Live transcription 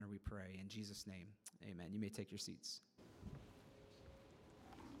Jesus' name, amen. You may take your seats.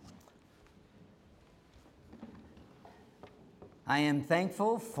 I am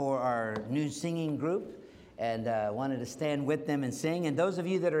thankful for our new singing group and wanted to stand with them and sing. And those of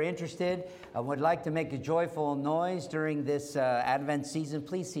you that are interested would like to make a joyful noise during this Advent season,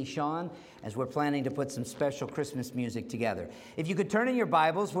 please see Sean as we're planning to put some special Christmas music together. If you could turn in your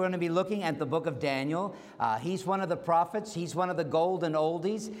Bibles, we're going to be looking at the book of Daniel. He's one of the prophets. He's one of the golden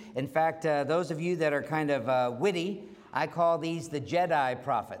oldies. In fact, those of you that are kind of witty, I call these the Jedi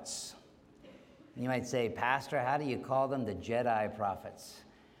prophets. You might say, Pastor, how do you call them the Jedi prophets?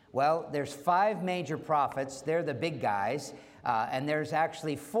 Well, there's 5 major prophets. They're the big guys, and there's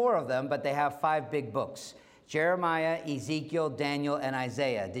actually 4 of them, but they have 5 big books. Jeremiah, Ezekiel, Daniel, and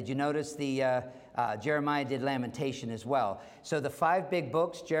Isaiah. Did you notice the Jeremiah did Lamentation as well? So the 5 big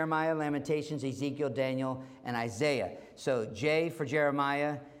books, Jeremiah, Lamentations, Ezekiel, Daniel, and Isaiah. So J for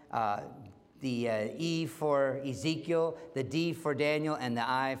Jeremiah, the E for Ezekiel, the D for Daniel, and the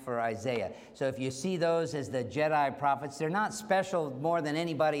I for Isaiah. So if you see those as the Jedi prophets, they're not special more than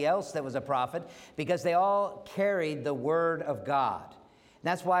anybody else that was a prophet because they all carried the Word of God.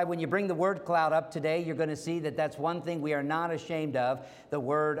 That's why when you bring the word cloud up today, you're going to see that that's one thing we are not ashamed of, the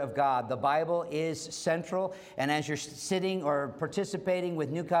Word of God. The Bible is central, and as you're sitting or participating with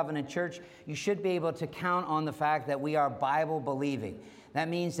New Covenant Church, you should be able to count on the fact that we are Bible-believing. That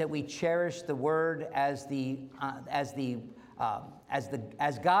means that we cherish the Word as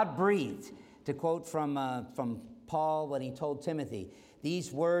God breathed. To quote from Paul when he told Timothy,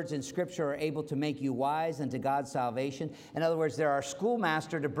 these words in Scripture are able to make you wise unto God's salvation. In other words, they're our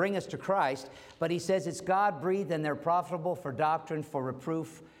schoolmaster to bring us to Christ, but he says it's God-breathed and they're profitable for doctrine, for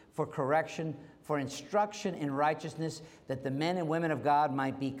reproof, for correction, for instruction in righteousness, that the men and women of God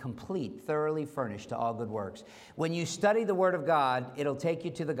might be complete, thoroughly furnished to all good works. When you study the Word of God, it'll take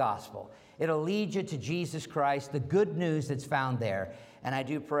you to the gospel. It'll lead you to Jesus Christ, the good news that's found there. And I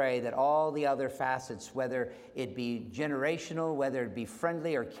do pray that all the other facets, whether it be generational, whether it be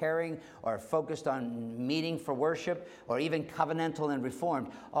friendly or caring, or focused on meeting for worship, or even covenantal and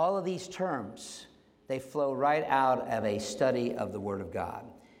reformed, all of these terms, they flow right out of a study of the Word of God.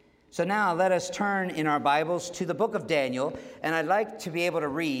 So now let us turn in our Bibles to the book of Daniel, and I'd like to be able to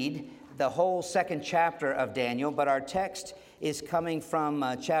read the whole 2nd chapter of Daniel, but our text is coming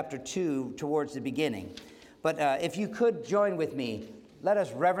from chapter 2 towards the beginning. But if you could join with me, let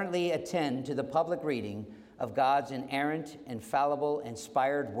us reverently attend to the public reading of God's inerrant, infallible,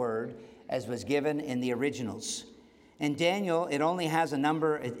 inspired word as was given in the originals. In Daniel, it only has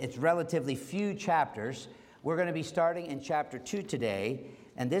it's relatively few chapters. We're going to be starting in chapter 2 today,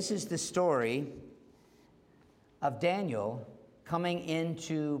 and this is the story of Daniel coming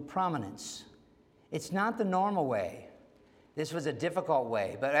into prominence. It's not the normal way. This was a difficult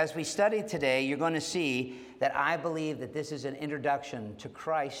way, but as we study today, you're going to see that I believe that this is an introduction to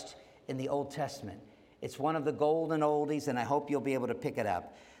Christ in the Old Testament. It's one of the golden oldies, and I hope you'll be able to pick it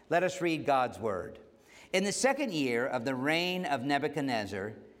up. Let us read God's word. In the 2nd year of the reign of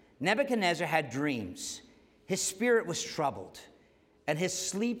Nebuchadnezzar, Nebuchadnezzar had dreams. His spirit was troubled, and his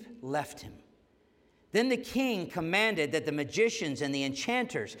sleep left him. Then the king commanded that the magicians and the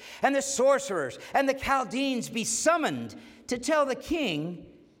enchanters and the sorcerers and the Chaldeans be summoned to tell the king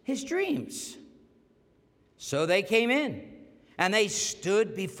his dreams. So they came in, and they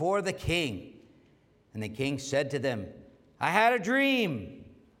stood before the king. And the king said to them, I had a dream,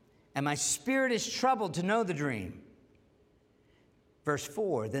 and my spirit is troubled to know the dream. Verse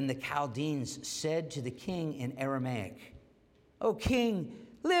 4, then the Chaldeans said to the king in Aramaic, O king,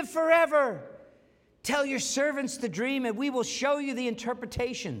 live forever. Tell your servants the dream, and we will show you the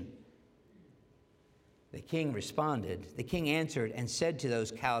interpretation. The king answered and said to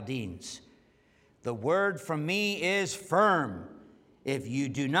those Chaldeans, the word from me is firm. If you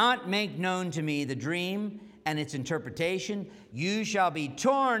do not make known to me the dream and its interpretation, you shall be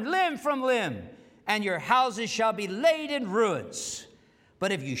torn limb from limb, and your houses shall be laid in ruins.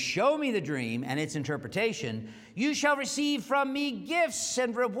 But if you show me the dream and its interpretation, you shall receive from me gifts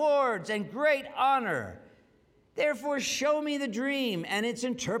and rewards and great honor. Therefore, show me the dream and its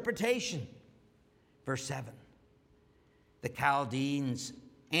interpretation. Verse 7. The Chaldeans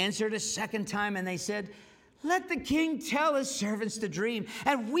answered a second time, and they said, let the king tell his servants the dream,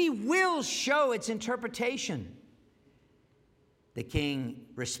 and we will show its interpretation. The king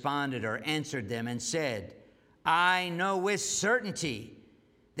responded or answered them and said, I know with certainty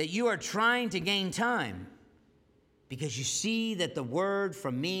that you are trying to gain time, because you see that the word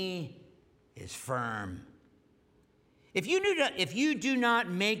from me is firm. If you do not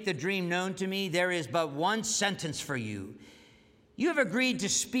make the dream known to me, there is but one sentence for you. You have agreed to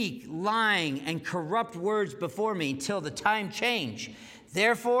speak lying and corrupt words before me till the time change.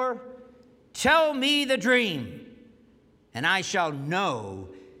 Therefore, tell me the dream, and I shall know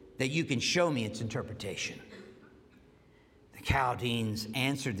that you can show me its interpretation." The Chaldeans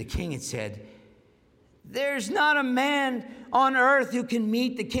answered the king and said, "There's not a man on earth who can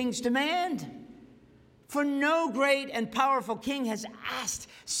meet the king's demand. For no great and powerful king has asked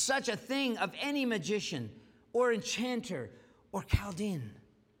such a thing of any magician or enchanter or Chaldean."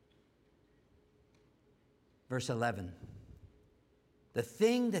 Verse 11. The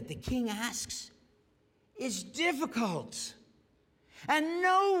thing that the king asks is difficult, and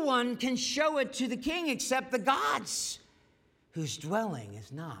no one can show it to the king except the gods, whose dwelling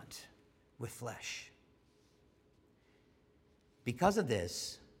is not with flesh. Because of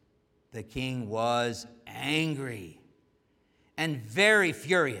this, the king was angry and very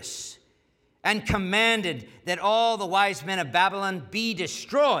furious, and commanded that all the wise men of Babylon be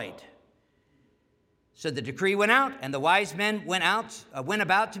destroyed. So the decree went out, and the wise men went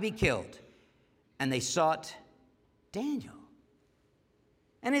about to be killed. And they sought Daniel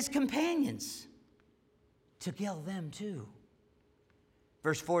and his companions to kill them too.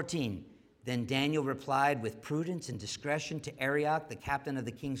 Verse 14, then Daniel replied with prudence and discretion to Arioch, the captain of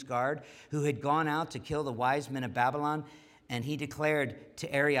the king's guard, who had gone out to kill the wise men of Babylon. And he declared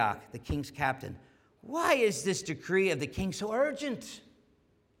to Arioch, the king's captain, "Why is this decree of the king so urgent?"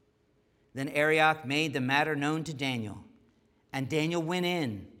 Then Arioch made the matter known to Daniel. And Daniel went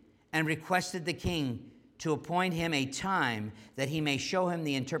in and requested the king to appoint him a time that he may show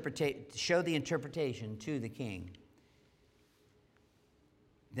the interpretation to the king.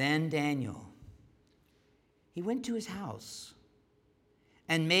 Then Daniel, he went to his house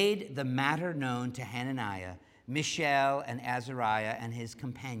and made the matter known to Hananiah, Mishael, and Azariah, and his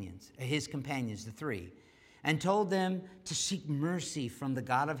companions, the three, and told them to seek mercy from the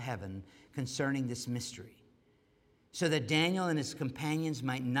God of heaven concerning this mystery, so that Daniel and his companions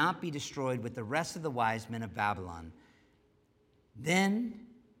might not be destroyed with the rest of the wise men of Babylon. Then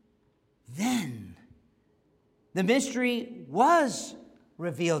the mystery was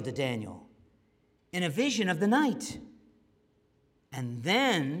revealed to Daniel in a vision of the night. And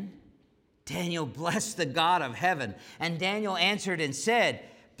then Daniel blessed the God of heaven. And Daniel answered and said,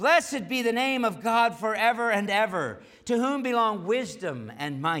 "Blessed be the name of God forever and ever, to whom belong wisdom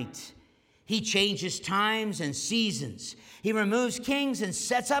and might. He changes times and seasons. He removes kings and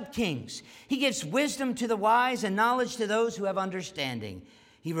sets up kings. He gives wisdom to the wise and knowledge to those who have understanding.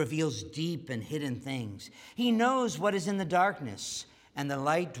 He reveals deep and hidden things. He knows what is in the darkness, and the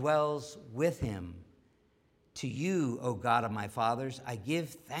light dwells with him. To you, O God of my fathers, I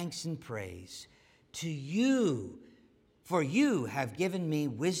give thanks and praise. To you, for you have given me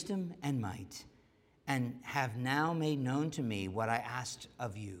wisdom and might, and have now made known to me what I asked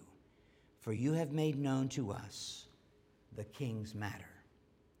of you. For you have made known to us the king's matter."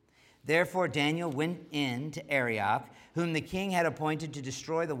 Therefore Daniel went in to Arioch, whom the king had appointed to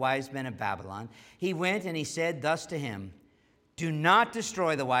destroy the wise men of Babylon. He went and he said thus to him, "Do not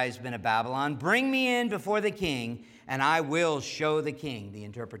destroy the wise men of Babylon. Bring me in before the king, and I will show the king the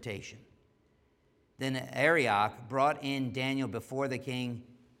interpretation." Then Arioch brought in Daniel before the king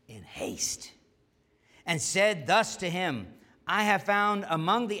in haste and said thus to him, "I have found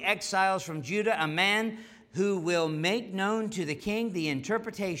among the exiles from Judah a man who will make known to the king the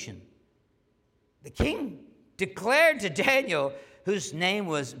interpretation." The king declared to Daniel, whose name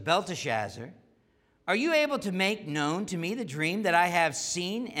was Belteshazzar, "Are you able to make known to me the dream that I have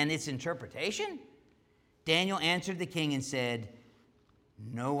seen and its interpretation?" Daniel answered the king and said,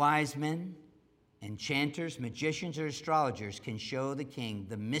 "No wise men, enchanters, magicians, or astrologers can show the king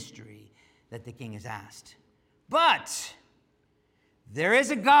the mystery that the king has asked. But there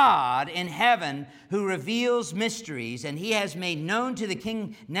is a God in heaven who reveals mysteries, and he has made known to the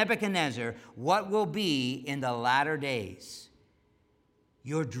king Nebuchadnezzar what will be in the latter days.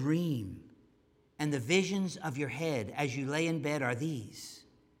 Your dream and the visions of your head as you lay in bed are these."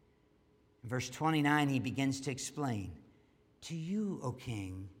 In verse 29, he begins to explain, "To you, O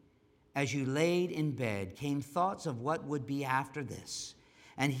king, as you laid in bed, came thoughts of what would be after this.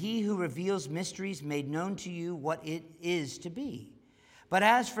 And he who reveals mysteries made known to you what it is to be. But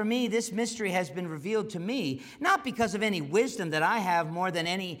as for me, this mystery has been revealed to me, not because of any wisdom that I have more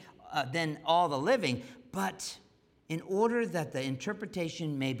than all the living, but in order that the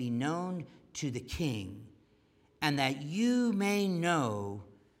interpretation may be known to the king, and that you may know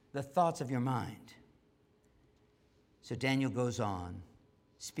the thoughts of your mind." So Daniel goes on,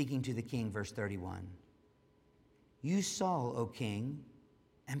 speaking to the king, verse 31. "You saw, O king,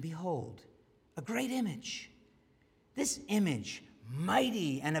 and behold, a great image, This image,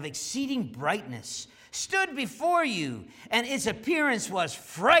 mighty and of exceeding brightness, stood before you, and its appearance was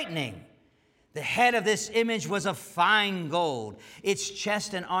frightening. The head of this image was of fine gold, its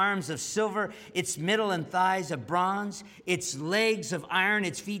chest and arms of silver, its middle and thighs of bronze, its legs of iron,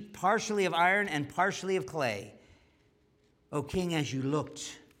 its feet partially of iron and partially of clay. O king, as you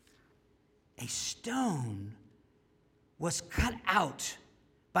looked, a stone was cut out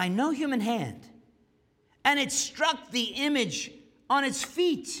by no human hand, and it struck the image on its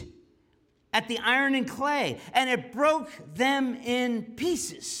feet at the iron and clay, and it broke them in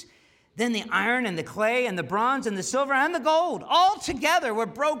pieces. Then the iron and the clay and the bronze and the silver and the gold all together were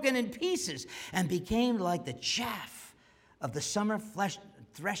broken in pieces and became like the chaff of the summer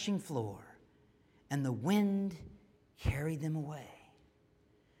threshing floor, and the wind carried them away,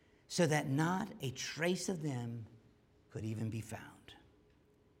 so that not a trace of them could even be found.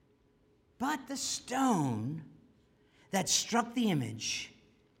 But the stone that struck the image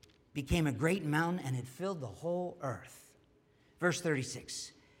became a great mountain, and it filled the whole earth. Verse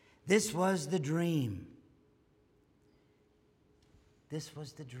 36, this was the dream. This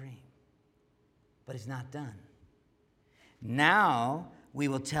was the dream, but it's not done. Now we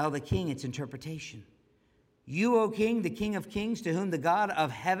will tell the king its interpretation. You, O king, the King of kings, to whom the God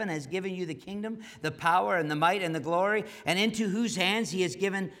of heaven has given you the kingdom, the power and the might and the glory, and into whose hands he has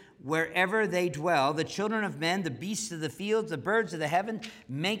given wherever they dwell, the children of men, the beasts of the fields, the birds of the heaven,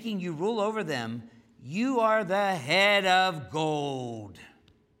 making you rule over them. You are the head of gold.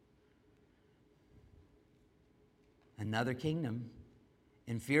 Another kingdom,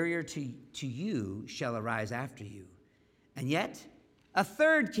 inferior to you, shall arise after you. And yet, a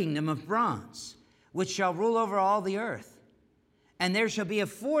third kingdom of bronze, which shall rule over all the earth. And there shall be a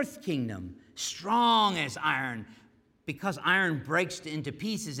fourth kingdom, strong as iron, because iron breaks into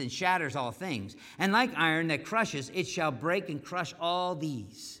pieces and shatters all things. And like iron that crushes, it shall break and crush all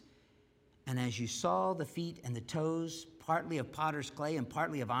these. And as you saw the feet and the toes, partly of potter's clay and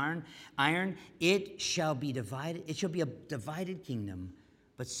partly of iron, it shall be divided. It shall be a divided kingdom,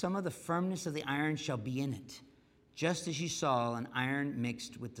 but some of the firmness of the iron shall be in it, just as you saw an iron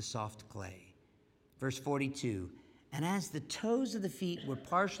mixed with the soft clay. Verse 42, and as the toes of the feet were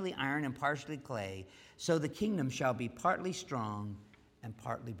partially iron and partially clay, so the kingdom shall be partly strong and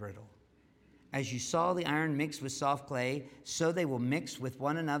partly brittle. As you saw the iron mixed with soft clay, so they will mix with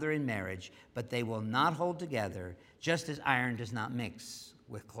one another in marriage, but they will not hold together, just as iron does not mix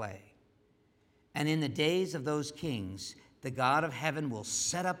with clay. And in the days of those kings, the God of heaven will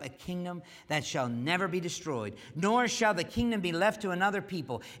set up a kingdom that shall never be destroyed, nor shall the kingdom be left to another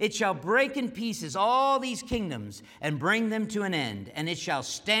people. It shall break in pieces all these kingdoms and bring them to an end, and it shall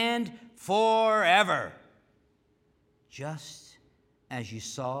stand forever. Just as you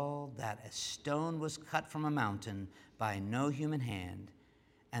saw that a stone was cut from a mountain by no human hand,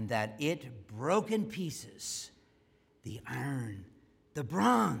 and that it broke in pieces the iron, the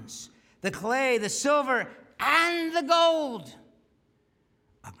bronze, the clay, the silver, and the gold.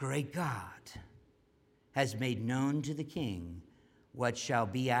 A great God has made known to the king what shall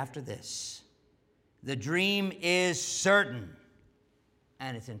be after this. The dream is certain,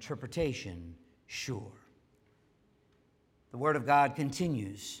 and its interpretation sure. The word of God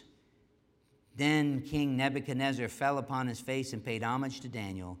continues. Then King Nebuchadnezzar fell upon his face and paid homage to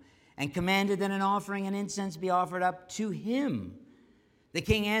Daniel, and commanded that an offering and incense be offered up to him. The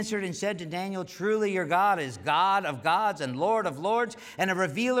king answered and said to Daniel, truly your God is God of gods and Lord of lords and a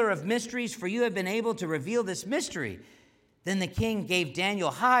revealer of mysteries, for you have been able to reveal this mystery. Then the king gave Daniel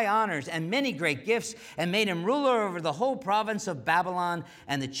high honors and many great gifts and made him ruler over the whole province of Babylon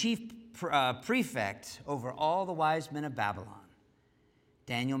and the chief prefect over all the wise men of Babylon.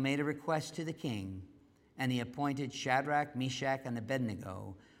 Daniel made a request to the king, and he appointed Shadrach, Meshach, and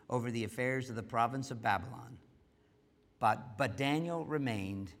Abednego over the affairs of the province of Babylon. But Daniel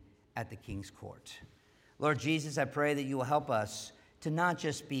remained at the king's court. Lord Jesus, I pray that you will help us to not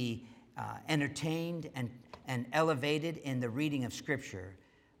just be entertained and elevated in the reading of Scripture,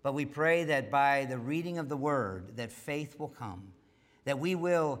 but we pray that by the reading of the Word, that faith will come, that we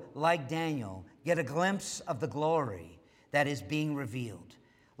will, like Daniel, get a glimpse of the glory that is being revealed.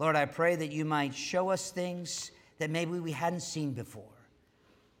 Lord, I pray that you might show us things that maybe we hadn't seen before.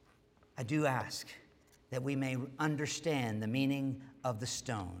 I do ask that we may understand the meaning of the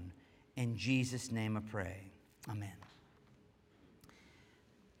stone. In Jesus' name I pray. Amen.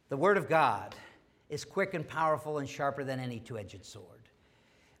 The Word of God is quick and powerful and sharper than any two-edged sword.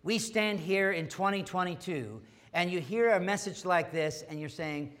 We stand here in 2022, and you hear a message like this, and you're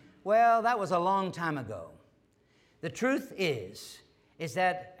saying, well, that was a long time ago. The truth is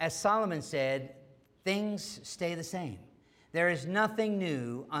that, as Solomon said, things stay the same. There is nothing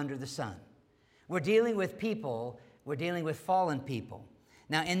new under the sun. We're dealing with people, we're dealing with fallen people.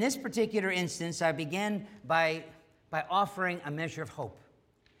 Now, in this particular instance, I begin by offering a measure of hope.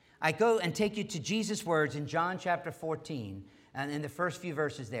 I go and take you to Jesus' words in John chapter 14, and in the first few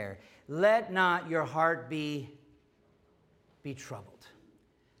verses there. Let not your heart be troubled.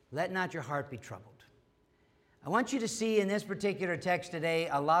 Let not your heart be troubled. I want you to see in this particular text today,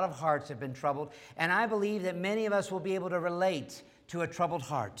 a lot of hearts have been troubled, and I believe that many of us will be able to relate to a troubled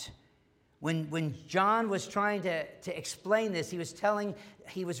heart. When John was trying to explain this, he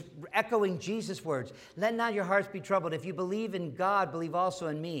was echoing Jesus' words. Let not your hearts be troubled. If you believe in God, believe also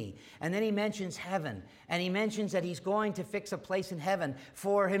in me. And then he mentions heaven. And he mentions that he's going to fix a place in heaven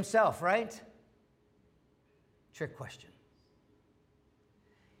for himself, right? Trick question.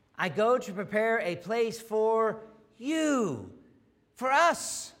 I go to prepare a place for you, for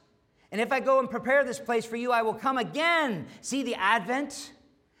us. And if I go and prepare this place for you, I will come again. See the Advent?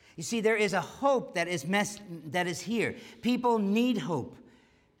 You see, there is a hope that is here. People need hope.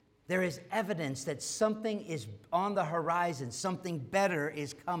 There is evidence that something is on the horizon. Something better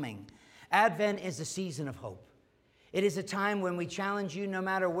is coming. Advent is a season of hope. It is a time when we challenge you, no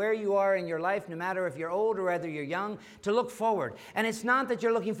matter where you are in your life, no matter if you're old or whether you're young, to look forward. And it's not that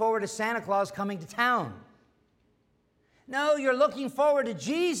you're looking forward to Santa Claus coming to town. No, you're looking forward to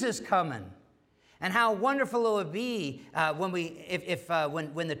Jesus coming. And how wonderful it would be when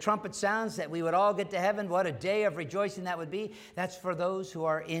the trumpet sounds that we would all get to heaven. What a day of rejoicing that would be. That's for those who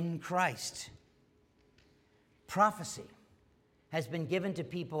are in Christ. Prophecy has been given to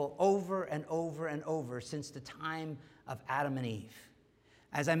people over and over and over since the time of Adam and Eve.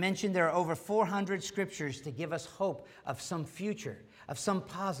 As I mentioned, there are over 400 scriptures to give us hope of some future, of some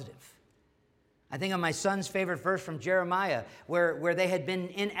positive. I think of my son's favorite verse from Jeremiah, where they had been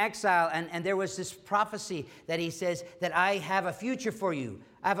in exile, and there was this prophecy that he says that I have a future for you.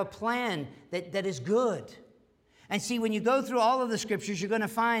 I have a plan that is good. And see, when you go through all of the scriptures, you're going to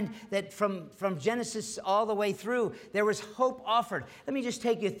find that from Genesis all the way through, there was hope offered. Let me just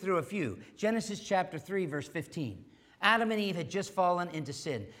take you through a few. Genesis chapter 3, verse 15. Adam and Eve had just fallen into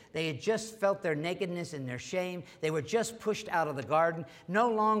sin. They had just felt their nakedness and their shame. They were just pushed out of the garden.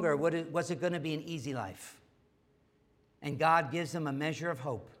 No longer was it going to be an easy life. And God gives them a measure of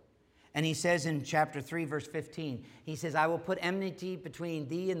hope. And he says in chapter 3, verse 15, he says, I will put enmity between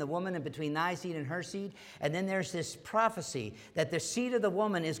thee and the woman, and between thy seed and her seed. And then there's this prophecy that the seed of the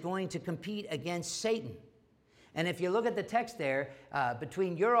woman is going to compete against Satan. And if you look at the text there,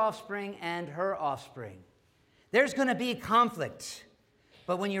 between your offspring and her offspring, there's going to be conflict.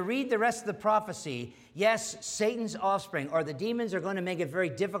 But when you read the rest of the prophecy, yes, Satan's offspring or the demons are going to make it very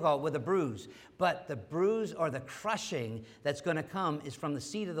difficult with a bruise. But the bruise or the crushing that's going to come is from the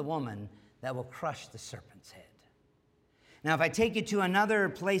seed of the woman that will crush the serpent's head. Now, if I take you to another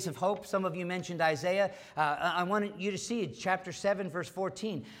place of hope, some of you mentioned Isaiah. I want you to see it, chapter 7, verse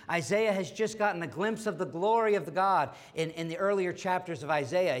 14. Isaiah has just gotten a glimpse of the glory of the God in the earlier chapters of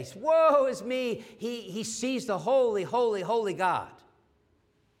Isaiah. He says, woe is me. He sees the holy, holy, holy God.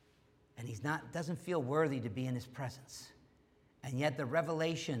 And doesn't feel worthy to be in his presence. And yet the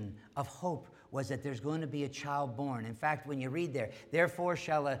revelation of hope was that there's going to be a child born. In fact, when you read there, therefore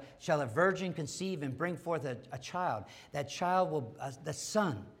shall a virgin conceive and bring forth a child. That child will, the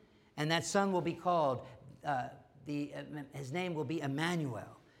son, and that son will be called, his name will be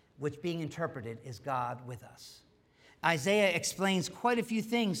Emmanuel, which being interpreted is God with us. Isaiah explains quite a few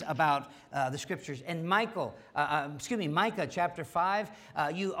things about the scriptures. And Micah chapter 5,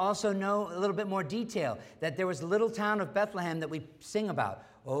 you also know a little bit more detail that there was a little town of Bethlehem that we sing about.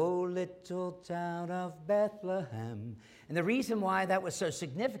 Oh, little town of Bethlehem. And the reason why that was so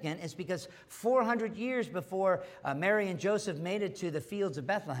significant is because 400 years before Mary and Joseph made it to the fields of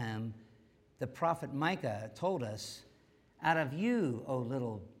Bethlehem, the prophet Micah told us, out of you, O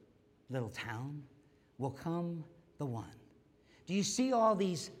little town, will come the one. Do you see all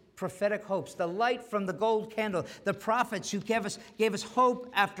these prophetic hopes? The light from the gold candle, the prophets who gave us hope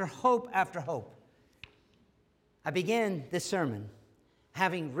after hope after hope. I began this sermon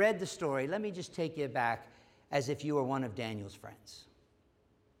having read the story. Let me just take you back as if you were one of Daniel's friends.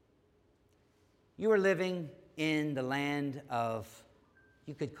 You were living in the land of,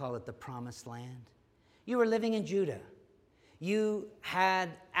 you could call it the promised land. You were living in Judah. You had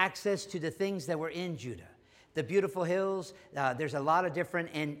access to the things that were in Judah. The beautiful hills, there's a lot of different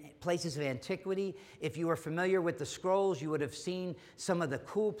places of antiquity. If you were familiar with the scrolls, you would have seen some of the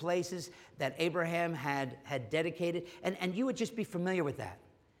cool places that Abraham had dedicated, and you would just be familiar with that.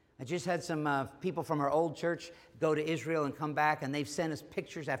 I just had some people from our old church go to Israel and come back, and they've sent us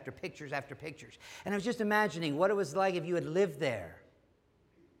pictures after pictures after pictures. And I was just imagining what it was like if you had lived there.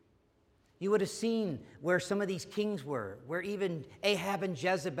 You would have seen where some of these kings were, where even Ahab and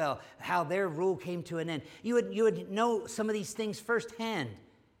Jezebel, how their rule came to an end. You would know some of these things firsthand.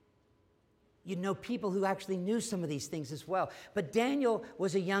 You'd know people who actually knew some of these things as well. But Daniel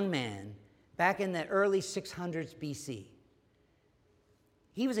was a young man back in the early 600s BC.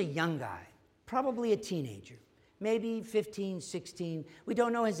 He was a young guy, probably a teenager, maybe 15, 16. We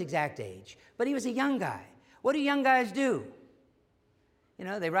don't know his exact age, but he was a young guy. What do young guys do? You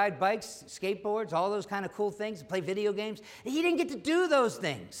know, they ride bikes, skateboards, all those kind of cool things, play video games. He didn't get to do those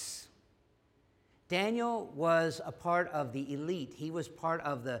things. Daniel was a part of the elite. He was part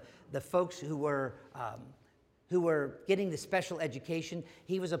of the folks who were getting the special education.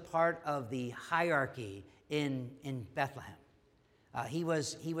 He was a part of the hierarchy in Bethlehem. He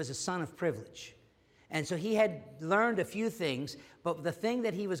was a son of privilege. And so he had learned a few things, but the thing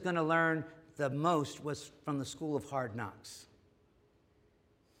that he was going to learn the most was from the school of hard knocks.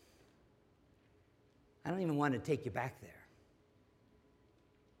 I don't even want to take you back there.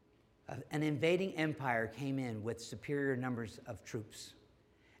 An invading empire came in with superior numbers of troops.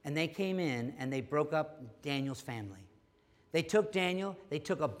 And they came in and they broke up Daniel's family. They took Daniel, they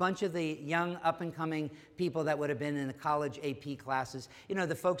took a bunch of the young up-and-coming people that would have been in the college AP classes. You know,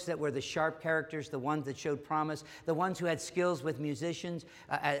 the folks that were the sharp characters, the ones that showed promise, the ones who had skills with musicians,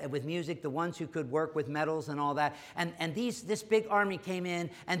 with music, the ones who could work with metals and all that. And this big army came in,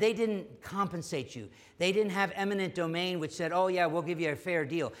 and they didn't compensate you. They didn't have eminent domain, which said, oh, yeah, we'll give you a fair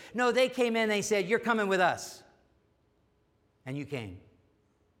deal. No, they came in, they said, you're coming with us. And you came.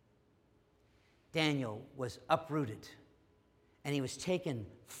 Daniel was uprooted. And he was taken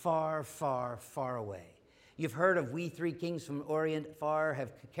far, far, far away. You've heard of we three kings from Orient far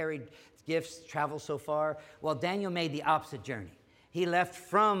have carried gifts, traveled so far. Well, Daniel made the opposite journey. He left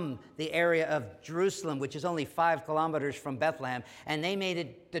from the area of Jerusalem, which is only 5 kilometers from Bethlehem, and they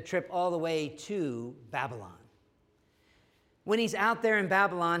made the trip all the way to Babylon. When he's out there in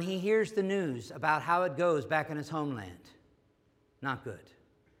Babylon, he hears the news about how it goes back in his homeland. Not good.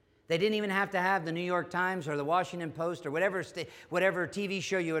 They didn't even have to have the New York Times or the Washington Post or whatever TV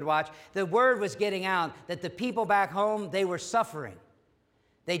show you would watch. The word was getting out that the people back home, they were suffering.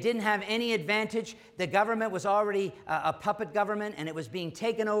 They didn't have any advantage. The government was already a puppet government, and it was being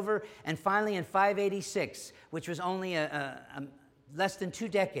taken over. And finally, in 586, which was only less than 2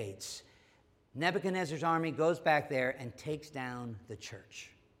 decades, Nebuchadnezzar's army goes back there and takes down the church,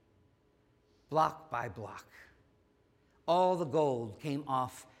 block by block. All the gold came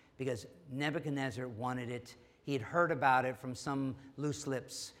off because Nebuchadnezzar wanted it. He had heard about it from some loose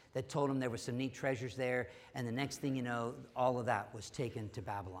lips that told him there were some neat treasures there, and the next thing you know, all of that was taken to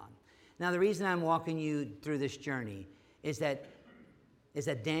Babylon. Now, the reason I'm walking you through this journey is that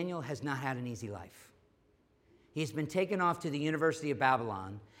Daniel has not had an easy life. He's been taken off to the University of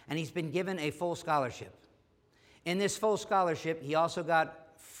Babylon, and he's been given a full scholarship. In this full scholarship, he also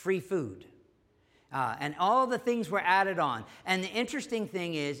got free food. And all the things were added on. And the interesting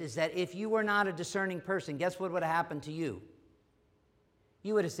thing is that if you were not a discerning person, guess what would have happened to you?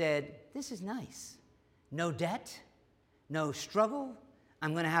 You would have said, this is nice. No debt, no struggle.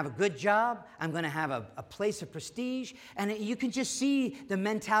 I'm going to have a good job. I'm going to have a place of prestige. And you can just see the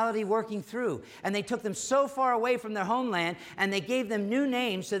mentality working through. And they took them so far away from their homeland, and they gave them new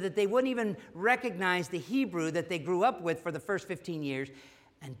names so that they wouldn't even recognize the Hebrew that they grew up with for the first 15 years.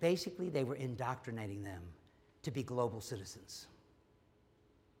 And basically, they were indoctrinating them to be global citizens.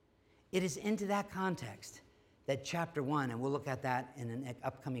 It is into that context that chapter 1, and we'll look at that in an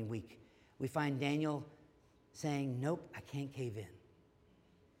upcoming week, we find Daniel saying, nope, I can't cave in.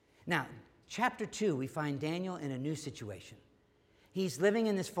 Now, chapter 2, we find Daniel in a new situation. He's living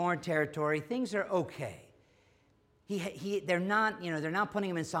in this foreign territory. Things are okay. They're not putting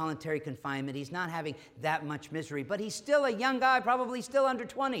him in solitary confinement. He's not having that much misery, but he's still a young guy, probably still under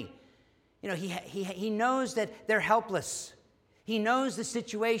 20. You know, he knows that they're helpless. He knows the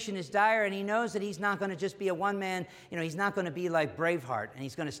situation is dire, and he knows that he's not going to just be a one-man, he's not going to be like Braveheart, and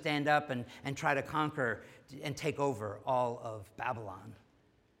he's going to stand up and try to conquer and take over all of Babylon.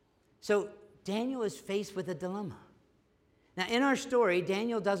 So Daniel is faced with a dilemma. Now, in our story,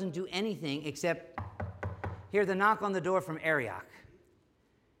 Daniel doesn't do anything except hear the knock on the door from Arioch,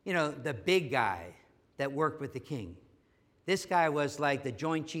 the big guy that worked with the king. This guy was like the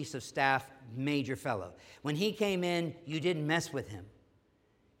Joint Chiefs of Staff major fellow. When he came in, you didn't mess with him.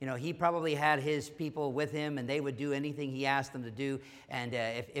 He probably had his people with him, and they would do anything he asked them to do, and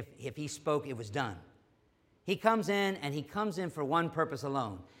if he spoke, it was done. He comes in, and he comes in for one purpose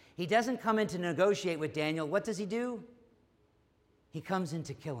alone. He doesn't come in to negotiate with Daniel. What does he do? He comes in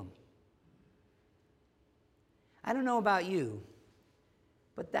to kill him. I don't know about you,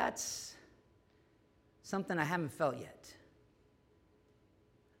 but that's something I haven't felt yet.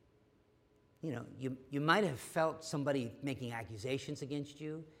 You know, you might have felt somebody making accusations against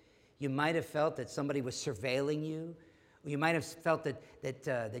you. You might have felt that somebody was surveilling you. You might have felt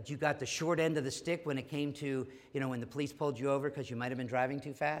that you got the short end of the stick when it came to, when the police pulled you over because you might have been driving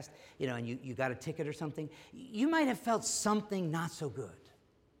too fast, and you got a ticket or something. You might have felt something not so good.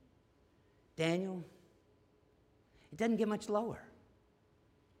 Daniel, it doesn't get much lower.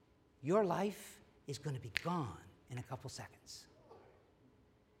 Your life is going to be gone in a couple seconds.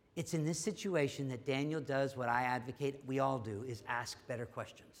 It's in this situation that Daniel does what I advocate we all do, is ask better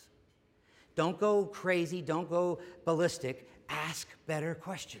questions. Don't go crazy, don't go ballistic, ask better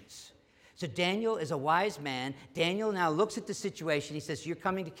questions. So Daniel is a wise man. Daniel now looks at the situation. He says, you're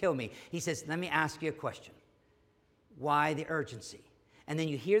coming to kill me. He says, let me ask you a question. Why the urgency? And then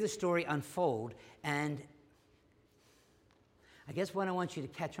you hear the story unfold, and I guess what I want you to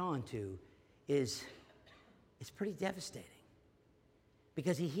catch on to is it's pretty devastating.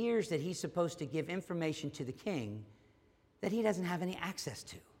 Because he hears that he's supposed to give information to the king that he doesn't have any access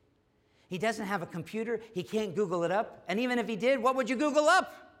to. He doesn't have a computer. He can't Google it up. And even if he did, what would you Google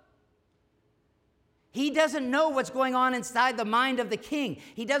up? He doesn't know what's going on inside the mind of the king.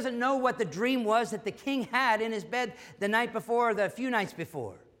 He doesn't know what the dream was that the king had in his bed the night before or the few nights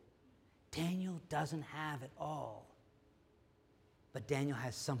before. Daniel doesn't have it all. But Daniel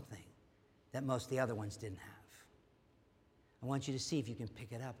has something that most of the other ones didn't have. I want you to see if you can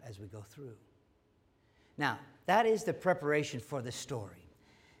pick it up as we go through. Now, that is the preparation for the story.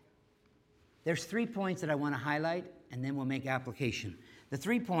 There's 3 points that I want to highlight, and then we'll make application. The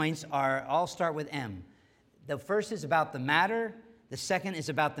 3 points all start with M. The first is about the matter, the second is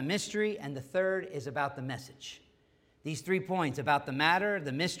about the mystery, and the third is about the message. These 3 points about the matter,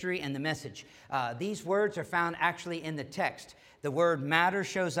 the mystery, and the message. These words are found actually in the text. The word matter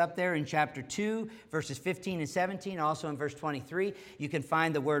shows up there in chapter 2, verses 15 and 17, also in verse 23. You can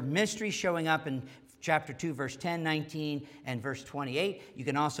find the word mystery showing up in chapter 2, verse 10, 19, and verse 28. You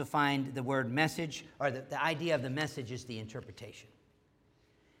can also find the word message, or the idea of the message is the interpretation.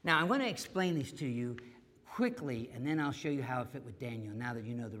 Now, I'm going to explain these to you quickly, and then I'll show you how it fit with Daniel, now that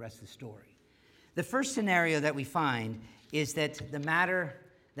you know the rest of the story. The first scenario that we find is that the matter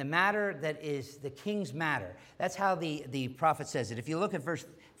that is the king's matter. That's how the prophet says it. If you look at verse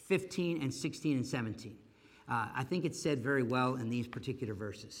 15 and 16 and 17, I think it's said very well in these particular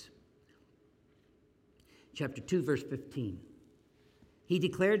verses. Chapter 2, verse 15. He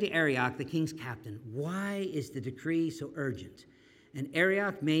declared to Arioch, the king's captain, why is the decree so urgent? And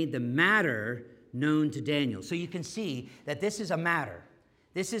Arioch made the matter known to Daniel. So you can see that this is a matter.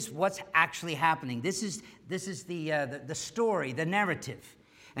 This is what's actually happening. This is the story, the narrative.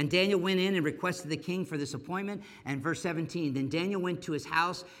 And Daniel went in and requested the king for this appointment. And verse 17, then Daniel went to his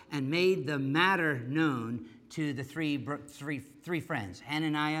house and made the matter known to the three friends,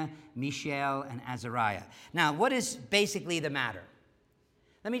 Hananiah, Mishael, and Azariah. Now, what is basically the matter?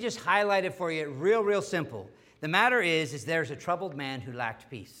 Let me just highlight it for you, real simple. The matter is there's a troubled man who lacked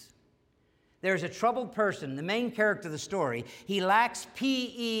peace. There's a troubled person, the main character of the story. He lacks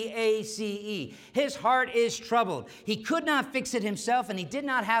P-E-A-C-E. His heart is troubled. He could not fix it himself, and he did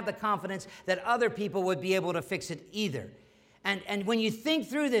not have the confidence that other people would be able to fix it either. And when you think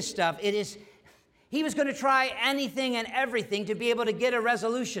through this stuff, he was going to try anything and everything to be able to get a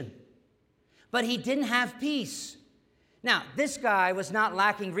resolution. But he didn't have peace. Now, this guy was not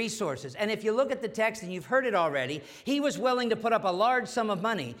lacking resources. And if you look at the text, and you've heard it already, he was willing to put up a large sum of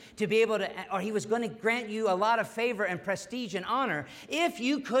money to be able to, or he was going to grant you a lot of favor and prestige and honor if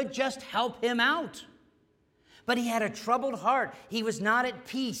you could just help him out. But he had a troubled heart. He was not at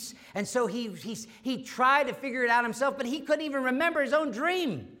peace. And so he tried to figure it out himself, but he couldn't even remember his own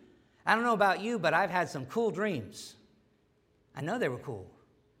dream. I don't know about you, but I've had some cool dreams. I know they were cool.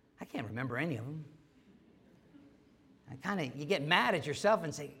 I can't remember any of them. You get mad at yourself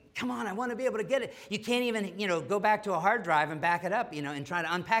and say, come on, I want to be able to get it. You can't even, go back to a hard drive and back it up, and try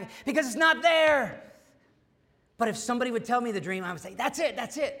to unpack it because it's not there. But if somebody would tell me the dream, I would say, that's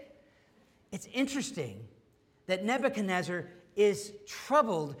it. It's interesting that Nebuchadnezzar is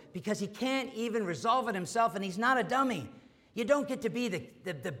troubled because he can't even resolve it himself, and he's not a dummy. You don't get to be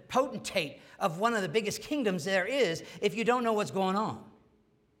the potentate of one of the biggest kingdoms there is if you don't know what's going on.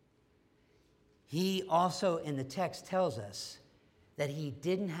 He also, in the text, tells us that he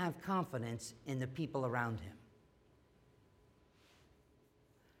didn't have confidence in the people around him.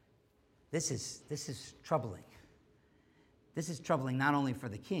 This is troubling. This is troubling not only for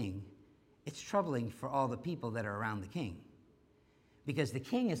the king, it's troubling for all the people that are around the king. Because the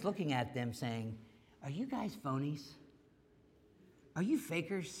king is looking at them saying, are you guys phonies? Are you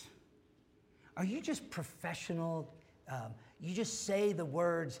fakers? Are you just professional? You just say the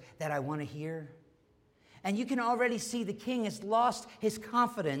words that I want to hear? And you can already see the king has lost his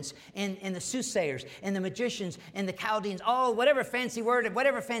confidence in the soothsayers, in the magicians, in the Chaldeans, whatever fancy word,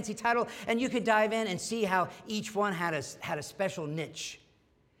 whatever fancy title, and you could dive in and see how each one had a special niche.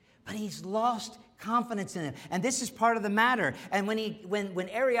 But he's lost confidence in it. And this is part of the matter. And when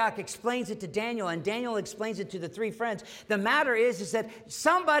Arioch explains it to Daniel, and Daniel explains it to the three friends, the matter is that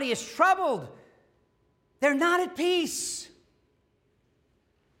somebody is troubled. They're not at peace.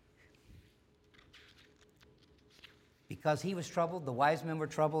 Because he was troubled, the wise men were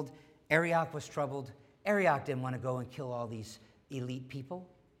troubled, Arioch was troubled. Arioch didn't want to go and kill all these elite people.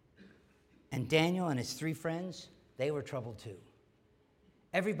 And Daniel and his three friends, they were troubled too.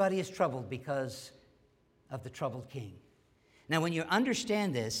 Everybody is troubled because of the troubled king. Now, when you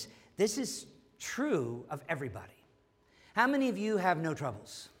understand this, this is true of everybody. How many of you have no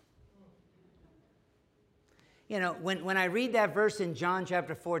troubles? You know, when I read that verse in John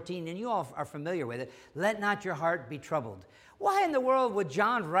chapter 14, and you all are familiar with it, let not your heart be troubled. Why in the world would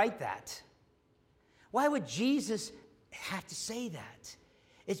John write that? Why would Jesus have to say that?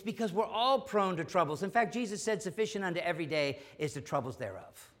 It's because we're all prone to troubles. In fact, Jesus said, sufficient unto every day is the troubles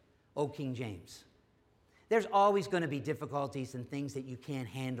thereof. Old King James. There's always going to be difficulties and things that you can't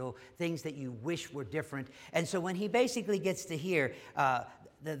handle, things that you wish were different. And so when he basically gets to here,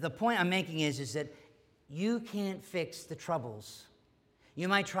 the point I'm making is that you can't fix the troubles. You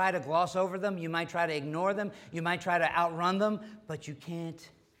might try to gloss over them. You might try to ignore them. You might try to outrun them, but you can't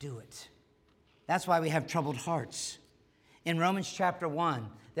do it. That's why we have troubled hearts. In Romans chapter 1,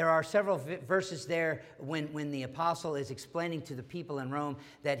 there are several verses there when the apostle is explaining to the people in Rome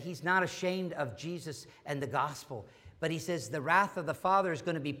that he's not ashamed of Jesus and the gospel. But he says the wrath of the Father is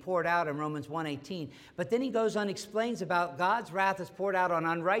going to be poured out in Romans 1:18. But then he goes on and explains about God's wrath is poured out on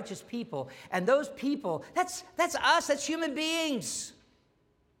unrighteous people. And those people, that's us, that's human beings.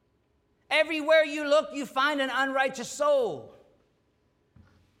 Everywhere you look, you find an unrighteous soul.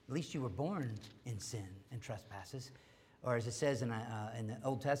 At least you were born in sin and trespasses. Or as it says in the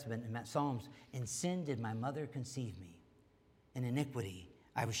Old Testament, in Psalms, in sin did my mother conceive me. In iniquity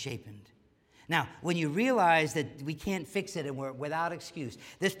I was shapened. Now, when you realize that we can't fix it and we're without excuse,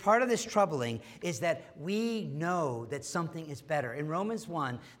 this part of this troubling is that we know that something is better. In Romans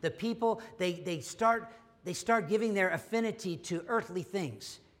 1, the people, they start giving their affinity to earthly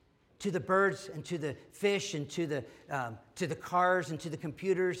things, to the birds and to the fish and to the cars and to the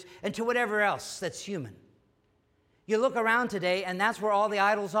computers and to whatever else that's human. You look around today, and that's where all the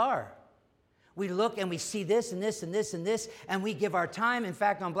idols are. We look and we see this and this and this and this, and we give our time. In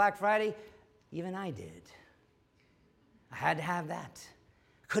fact, on Black Friday, even I did. I had to have that.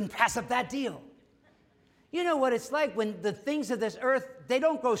 Couldn't pass up that deal. You know what it's like when the things of this earth, they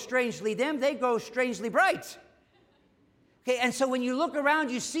don't go strangely dim, they go strangely bright. Okay, and so when you look around,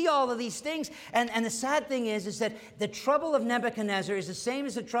 you see all of these things, and the sad thing is that the trouble of Nebuchadnezzar is the same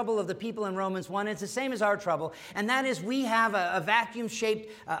as the trouble of the people in Romans 1. It's the same as our trouble, and that is we have a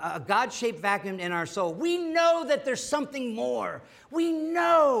vacuum-shaped, a God-shaped vacuum in our soul. We know that there's something more. We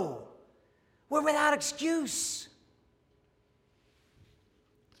know. We're without excuse.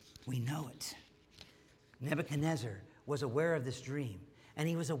 We know it. Nebuchadnezzar was aware of this dream. And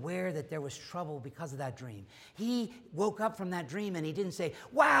he was aware that there was trouble because of that dream. He woke up from that dream and he didn't say,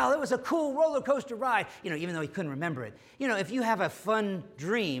 wow, that was a cool roller coaster ride. You know, even though he couldn't remember it. You know, if you have a fun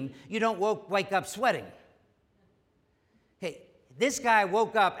dream, you don't wake up sweating. Hey, this guy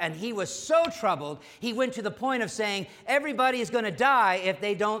woke up and he was so troubled, he went to the point of saying, everybody is going to die if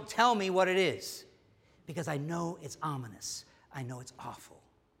they don't tell me what it is. Because I know it's ominous. I know it's awful.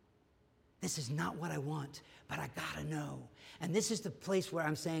 This is not what I want, but I got to know. And this is the place where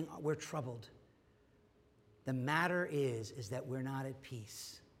I'm saying we're troubled. The matter is that we're not at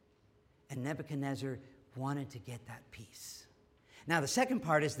peace. And Nebuchadnezzar wanted to get that peace. Now, the second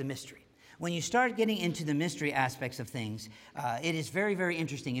part is the mystery. When you start getting into the mystery aspects of things, it is very, very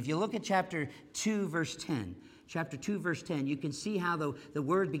interesting. If you look at chapter 2, verse 10, you can see how the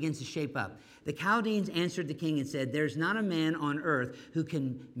word begins to shape up. The Chaldeans answered the king and said, there's not a man on earth who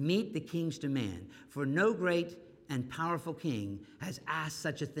can meet the king's demand, for no great and powerful king has asked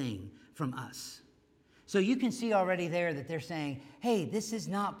such a thing from us. So you can see already there that they're saying, hey, this is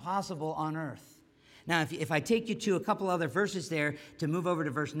not possible on earth. Now, if I take you to a couple other verses there to move over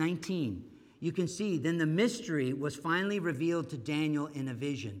to verse 19, you can see, then the mystery was finally revealed to Daniel in a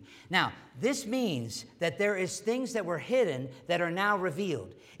vision. Now, this means that there is things that were hidden that are now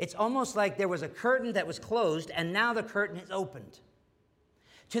revealed. It's almost like there was a curtain that was closed, and now the curtain is opened.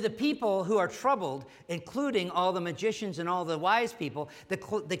 To the people who are troubled, including all the magicians and all the wise people, the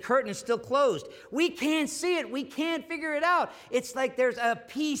curtain is still closed. We can't see it. We can't figure it out. It's like there's a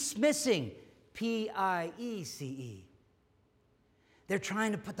piece missing. P-I-E-C-E. They're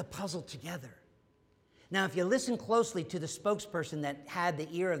trying to put the puzzle together. Now, if you listen closely to the spokesperson that had the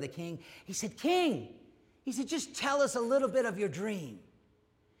ear of the king, he said, "King," he said, "just tell us a little bit of your dream,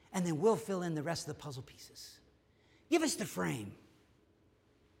 and then we'll fill in the rest of the puzzle pieces. Give us the frame."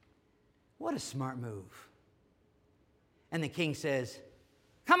 What a smart move. And the king says,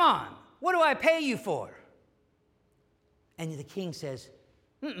 "Come on, what do I pay you for?" And the king says,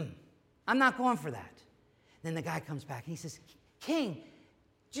 "I'm not going for that." Then the guy comes back and he says, "King,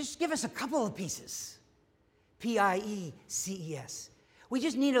 just give us a couple of pieces." P-I-E-C-E-S. We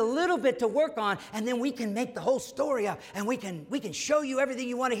just need a little bit to work on, and then we can make the whole story up, and we can show you everything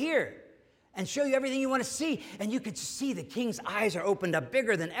you want to hear and show you everything you want to see. And you could see the king's eyes are opened up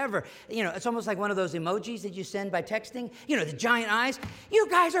bigger than ever. You know, it's almost like one of those emojis that you send by texting. You know, the giant eyes. You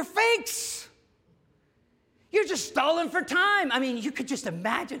guys are fakes. You're just stalling for time. I mean, you could just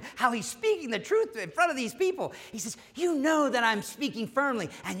imagine how he's speaking the truth in front of these people. He says, "You know that I'm speaking firmly,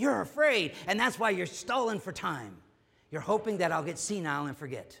 and you're afraid, and that's why you're stalling for time. You're hoping that I'll get senile and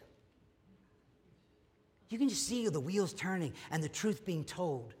forget." You can just see the wheels turning and the truth being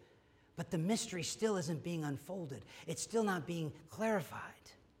told, but the mystery still isn't being unfolded. It's still not being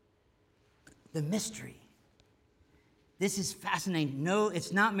clarified. The mystery. This is fascinating. No,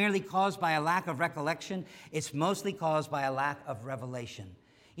 it's not merely caused by a lack of recollection. It's mostly caused by a lack of revelation.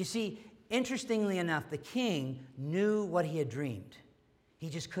 You see, interestingly enough, the king knew what he had dreamed.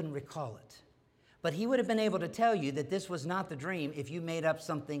 He just couldn't recall it. But he would have been able to tell you that this was not the dream if you made up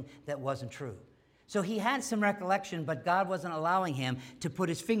something that wasn't true. So he had some recollection, but God wasn't allowing him to put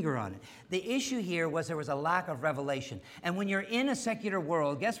his finger on it. The issue here was there was a lack of revelation. And when you're in a secular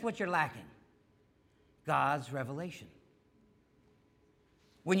world, guess what you're lacking? God's revelation.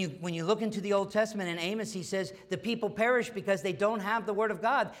 When you look into the Old Testament in Amos, he says the people perish because they don't have the Word of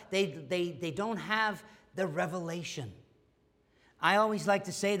God. They don't have the revelation. I always like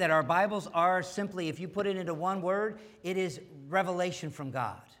to say that our Bibles are simply, if you put it into one word, it is revelation from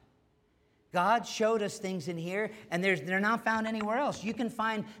God. God showed us things in here, and they're not found anywhere else. You can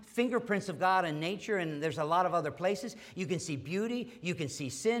find fingerprints of God in nature, and there's a lot of other places. You can see beauty, you can see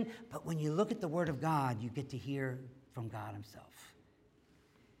sin, but when you look at the Word of God, you get to hear from God himself.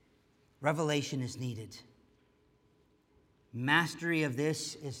 Revelation is needed. Mastery of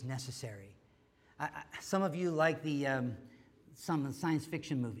this is necessary. Some of you like some of the science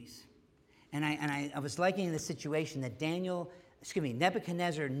fiction movies. And I was liking the situation that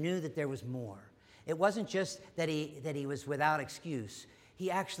Nebuchadnezzar knew that there was more. It wasn't just that he was without excuse.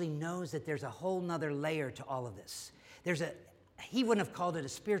 He actually knows that there's a whole nother layer to all of this. He wouldn't have called it a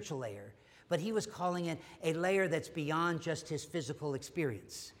spiritual layer, but he was calling it a layer that's beyond just his physical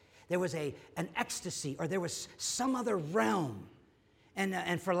experience. There was an ecstasy, or there was some other realm.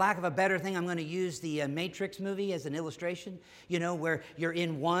 And for lack of a better thing, I'm going to use the Matrix movie as an illustration, you know, where you're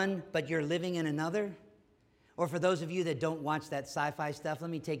in one, but you're living in another. Or for those of you that don't watch that sci-fi stuff, let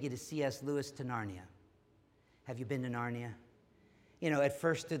me take you to C.S. Lewis to Narnia. Have you been to Narnia? You know, at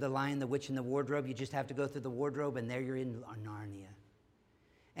first through The Lion, the Witch, and the Wardrobe, you just have to go through the wardrobe, and there you're in Narnia.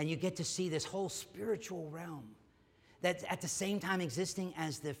 And you get to see this whole spiritual realm that's at the same time existing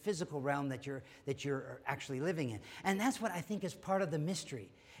as the physical realm that you're actually living in. And that's what I think is part of the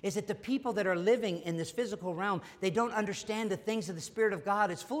mystery, is that the people that are living in this physical realm, they don't understand the things of the Spirit of God.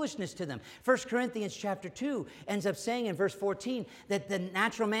 It's foolishness to them. 1 Corinthians chapter 2 ends up saying in verse 14 that the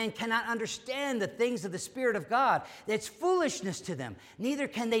natural man cannot understand the things of the Spirit of God. It's foolishness to them. Neither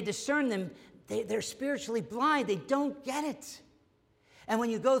can they discern them. They're spiritually blind. They don't get it. And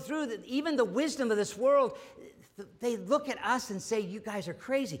when you go through even the wisdom of this world, they look at us and say, you guys are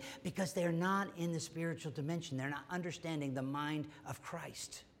crazy, because they're not in the spiritual dimension. They're not understanding the mind of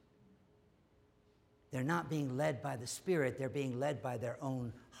Christ. They're not being led by the Spirit. They're being led by their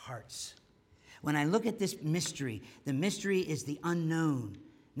own hearts. When I look at this mystery, the mystery is the unknown.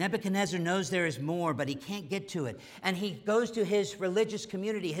 Nebuchadnezzar knows there is more, but he can't get to it. And he goes to his religious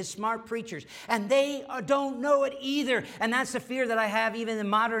community, his smart preachers, and they don't know it either. And that's the fear that I have even in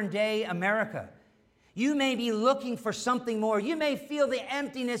modern day America. You may be looking for something more. You may feel the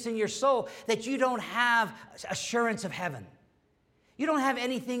emptiness in your soul that you don't have assurance of heaven. You don't have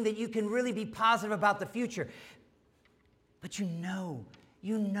anything that you can really be positive about the future. But you know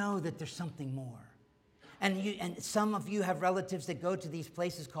you know that there's something more. And some of you have relatives that go to these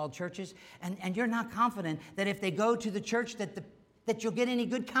places called churches, and you're not confident that if they go to the church that you'll get any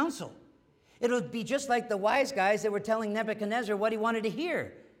good counsel. It'll be just like the wise guys that were telling Nebuchadnezzar what he wanted to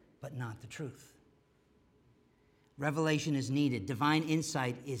hear, but not the truth. Revelation is needed. Divine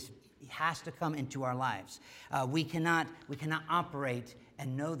insight has to come into our lives. We cannot operate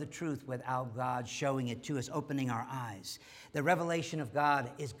and know the truth without God showing it to us, opening our eyes. The revelation of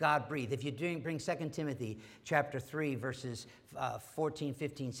God is God-breathed. If you bring 2 Timothy chapter 3, verses 14,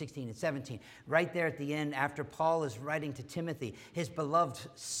 15, 16, and 17, right there at the end, after Paul is writing to Timothy, his beloved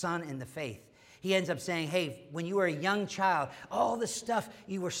son in the faith, he ends up saying, hey, when you were a young child, all the stuff,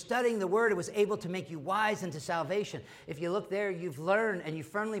 you were studying the word, it was able to make you wise unto salvation. If you look there, you've learned and you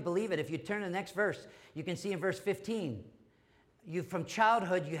firmly believe it. If you turn to the next verse, you can see in verse 15, from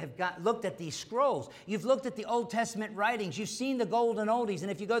childhood, you have looked at these scrolls. You've looked at the Old Testament writings. You've seen the golden oldies. And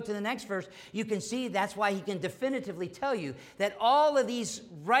if you go to the next verse, you can see that's why he can definitively tell you that all of these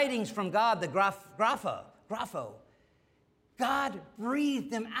writings from God, the grapho, God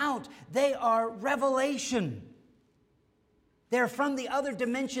breathed them out. They are revelation. They're from the other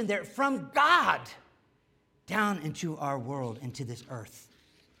dimension. They're from God down into our world, into this earth.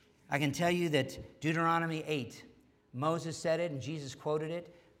 I can tell you that Deuteronomy 8, Moses said it and Jesus quoted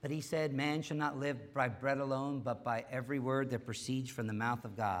it, but he said, man shall not live by bread alone, but by every word that proceeds from the mouth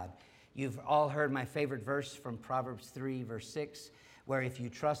of God. You've all heard my favorite verse from Proverbs 3, verse 6, where if you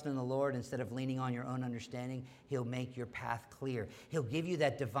trust in the Lord instead of leaning on your own understanding, he'll make your path clear. He'll give you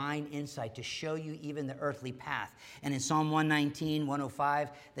that divine insight to show you even the earthly path. And in Psalm 119, 105,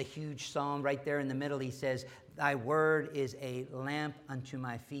 the huge psalm right there in the middle, he says, thy word is a lamp unto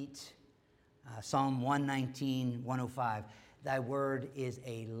my feet. Psalm 119, 105, thy word is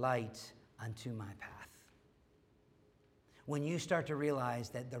a light unto my path. When you start to realize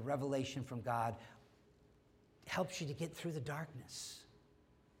that the revelation from God helps you to get through the darkness,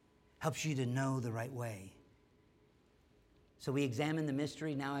 helps you to know the right way. So we examine the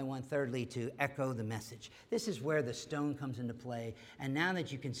mystery. Now I want thirdly to echo the message. This is where the stone comes into play. And now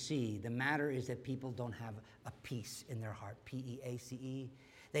that you can see, the matter is that people don't have a peace in their heart, P-E-A-C-E.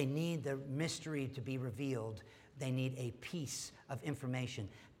 They need the mystery to be revealed. They need a piece of information,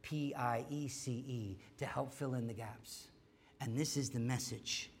 P-I-E-C-E, to help fill in the gaps. And this is the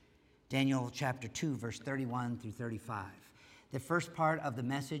message. Daniel chapter 2, verse 31 through 35. The first part of the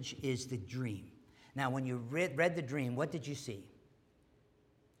message is the dream. Now, when you read the dream, what did you see?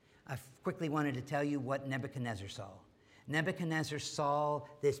 I quickly wanted to tell you what Nebuchadnezzar saw. Nebuchadnezzar saw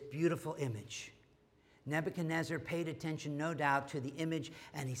this beautiful image. Nebuchadnezzar paid attention, no doubt, to the image,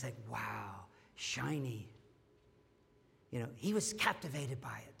 and he's like, wow, shiny. He was captivated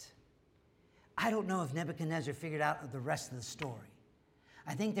by it. I don't know if Nebuchadnezzar figured out the rest of the story.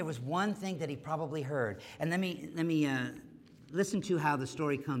 I think there was one thing that he probably heard. And let me listen to how the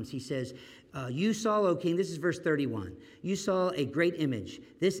story comes. He says, you saw, O king, this is verse 31. You saw a great image.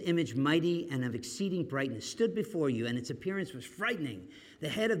 This image, mighty and of exceeding brightness, stood before you, and its appearance was frightening. The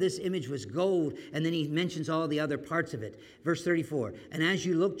head of this image was gold, and then he mentions all the other parts of it. Verse 34, and as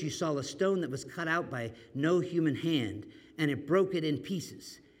you looked, you saw a stone that was cut out by no human hand, and it broke it in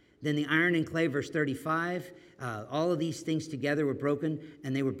pieces. Then the iron and clay, verse 35, all of these things together were broken,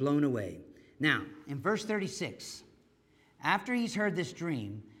 and they were blown away. Now, in verse 36, after he's heard this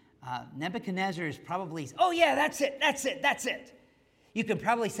dream, Nebuchadnezzar is probably, oh yeah, that's it. You can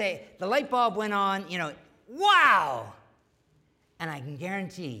probably say, the light bulb went on, wow! And I can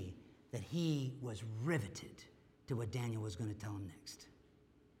guarantee that he was riveted to what Daniel was going to tell him next.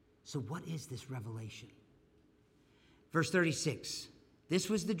 So what is this revelation? Verse 36,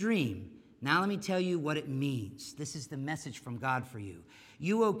 this was the dream. Now let me tell you what it means. This is the message from God for you.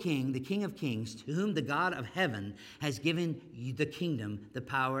 You, O king, the King of kings, to whom the God of heaven has given you the kingdom, the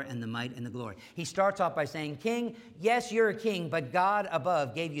power, and the might, and the glory. He starts off by saying, king, yes, you're a king, but God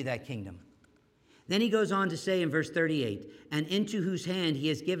above gave you that kingdom. Then he goes on to say in verse 38, and into whose hand he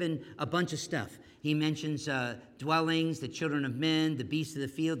has given a bunch of stuff. He mentions dwellings, the children of men, the beasts of the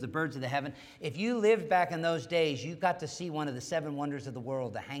field, the birds of the heaven. If you lived back in those days, you got to see one of the 7 wonders of the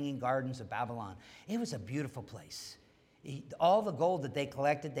world, the Hanging Gardens of Babylon. It was a beautiful place. All the gold that they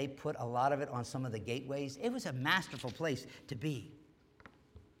collected, they put a lot of it on some of the gateways. It was a masterful place to be.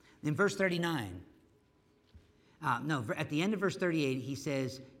 In verse 39, at the end of verse 38, he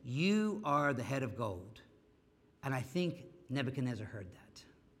says, you are the head of gold. And I think Nebuchadnezzar heard that.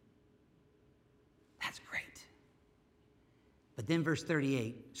 That's great. But then verse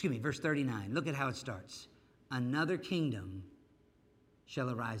 39, look at how it starts. Another kingdom shall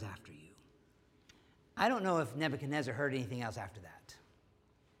arise after you. I don't know if Nebuchadnezzar heard anything else after that.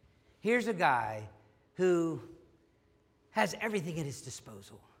 Here's a guy who has everything at his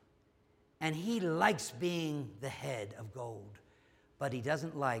disposal. And he likes being the head of gold, but he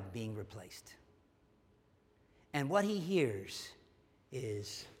doesn't like being replaced. And what he hears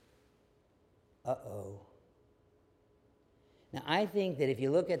is, uh-oh. Now, I think that if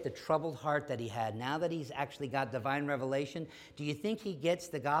you look at the troubled heart that he had, now that he's actually got divine revelation, do you think he gets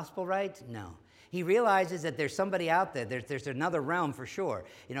the gospel right? No. He realizes that there's somebody out there. There's another realm for sure.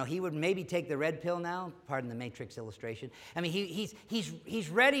 You know, he would maybe take the red pill now. Pardon the Matrix illustration. I mean, he's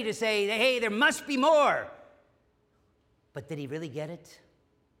ready to say, hey, there must be more. But did he really get it?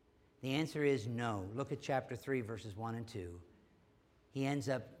 The answer is no. Look at chapter 3, verses 1 and 2. He ends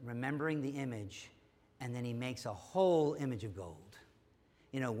up remembering the image, and then he makes a whole image of gold.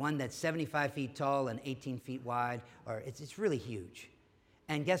 You know, one that's 75 feet tall and 18 feet wide, or it's really huge.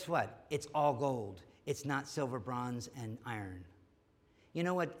 And guess what? It's all gold. It's not silver, bronze, and iron. You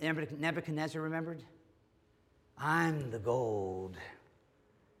know what Nebuchadnezzar remembered? I'm the gold,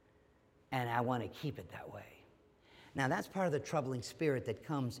 and I want to keep it that way. Now, that's part of the troubling spirit that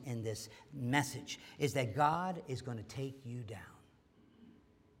comes in this message, is that God is going to take you down.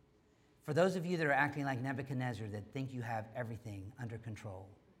 For those of you that are acting like Nebuchadnezzar, that think you have everything under control,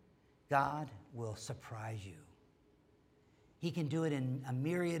 God will surprise you. He can do it in a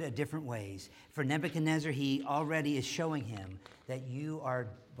myriad of different ways. For Nebuchadnezzar, he already is showing him that you are,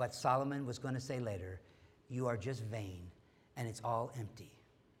 what Solomon was going to say later, you are just vain, and it's all empty.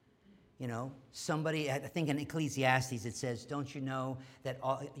 You know, somebody, I think in Ecclesiastes it says, don't you know that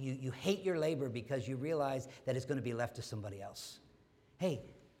you hate your labor because you realize that it's going to be left to somebody else. Hey,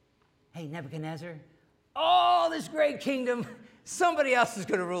 Nebuchadnezzar, all this great kingdom, somebody else is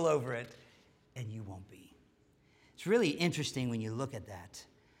going to rule over it, and you won't be. It's really interesting when you look at that.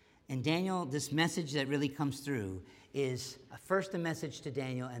 And Daniel, this message that really comes through is first a message to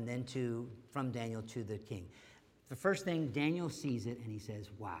Daniel and then from Daniel to the king. The first thing, Daniel sees it and he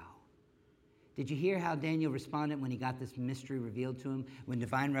says, wow. Did you hear how Daniel responded when he got this mystery revealed to him, when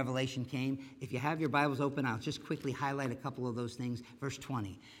divine revelation came? If you have your Bibles open, I'll just quickly highlight a couple of those things. Verse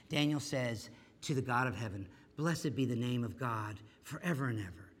 20, Daniel says to the God of heaven, blessed be the name of God forever and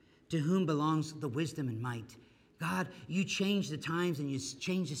ever, to whom belongs the wisdom and might. God, you change the times and you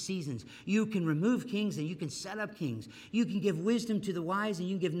change the seasons. You can remove kings and you can set up kings. You can give wisdom to the wise and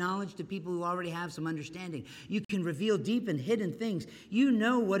you can give knowledge to people who already have some understanding. You can reveal deep and hidden things. You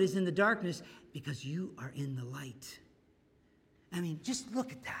know what is in the darkness because you are in the light. I mean, just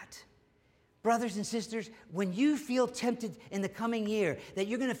look at that. Brothers and sisters, when you feel tempted in the coming year that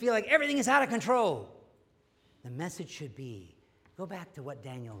you're going to feel like everything is out of control, the message should be, go back to what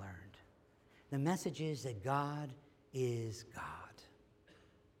Daniel learned. The message is that God is God.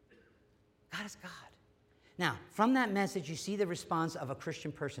 God is God. Now, from that message, you see the response of a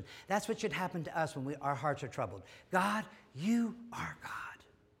Christian person. That's what should happen to us when our hearts are troubled. God, you are God.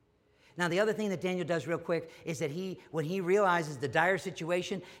 Now, the other thing that Daniel does real quick is that when he realizes the dire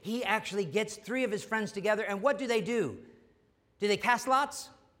situation, he actually gets 3 of his friends together. And what do? Do they cast lots?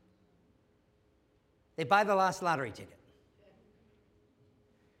 They buy the last lottery ticket.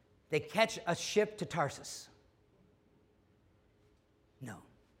 They catch a ship to Tarsus. No.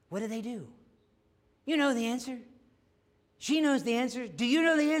 What do? You know the answer. She knows the answer. Do you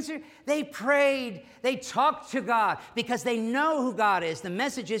know the answer? They prayed. They talked to God because they know who God is. The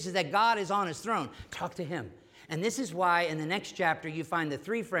message is that God is on his throne. Talk to him. And this is why in the next chapter you find the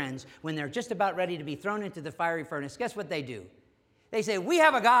 3 friends, when they're just about ready to be thrown into the fiery furnace, guess what they do? They say, we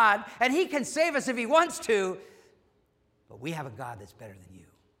have a God and he can save us if he wants to, but we have a God that's better than you.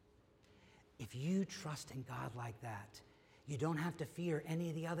 If you trust in God like that, you don't have to fear any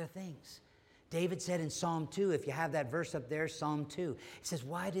of the other things. David said in Psalm 2, if you have that verse up there, Psalm 2, it says,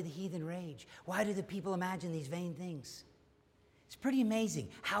 why do the heathen rage? Why do the people imagine these vain things? It's pretty amazing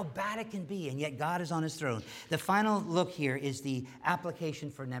how bad it can be, and yet God is on his throne. The final look here is the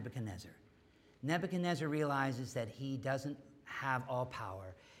application for Nebuchadnezzar. Nebuchadnezzar realizes that he doesn't have all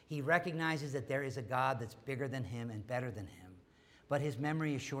power. He recognizes that there is a God that's bigger than him and better than him, but his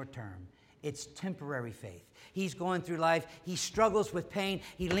memory is short term. It's temporary faith. He's going through life. He struggles with pain.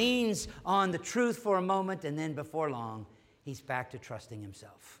 He leans on the truth for a moment, and then before long, he's back to trusting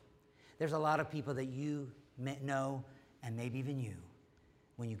himself. There's a lot of people that you know, and maybe even you,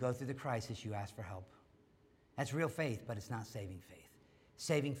 when you go through the crisis, you ask for help. That's real faith, but it's not saving faith.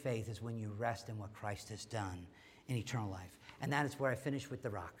 Saving faith is when you rest in what Christ has done in eternal life. And that is where I finish with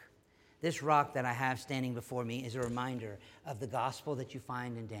the rock. This rock that I have standing before me is a reminder of the gospel that you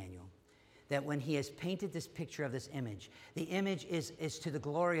find in Daniel. that when he has painted this picture of this image, the image is to the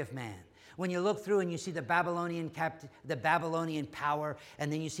glory of man. When you look through and you see the Babylonian power,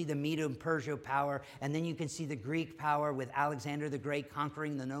 and then you see the Medo and Persia power, and then you can see the Greek power with Alexander the Great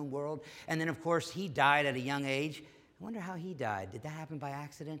conquering the known world. And then, of course, he died at a young age. I wonder how he died. Did that happen by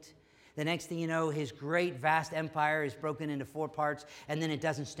accident? The next thing you know, his great, vast empire is broken into 4 parts, and then it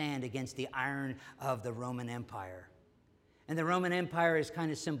doesn't stand against the iron of the Roman Empire. And the Roman Empire is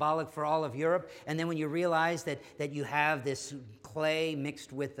kind of symbolic for all of Europe. And then when you realize that you have this clay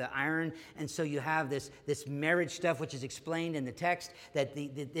mixed with the iron, and so you have this marriage stuff, which is explained in the text, that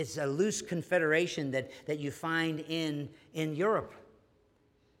this is a loose confederation that you find in Europe.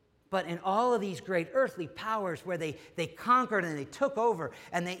 But in all of these great earthly powers where they conquered and they took over,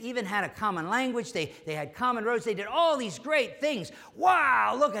 and they even had a common language, they had common roads, they did all these great things.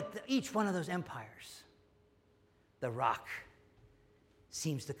 Wow, look at each one of those empires. The rock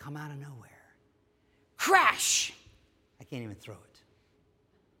seems to come out of nowhere. Crash! I can't even throw it.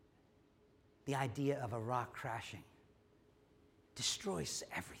 The idea of a rock crashing destroys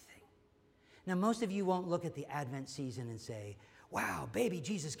everything. Now, most of you won't look at the Advent season and say, wow, baby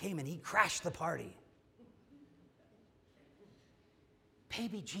Jesus came and he crashed the party.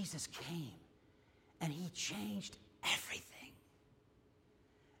 Baby Jesus came and he changed everything.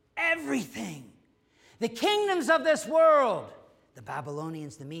 Everything. The kingdoms of this world, the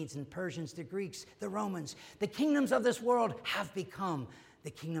Babylonians, the Medes and Persians, the Greeks, the Romans, the kingdoms of this world have become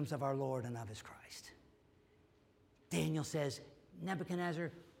the kingdoms of our Lord and of his Christ. Daniel says, Nebuchadnezzar,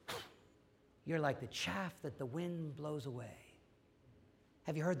 you're like the chaff that the wind blows away.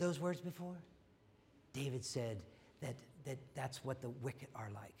 Have you heard those words before? David said that's what the wicked are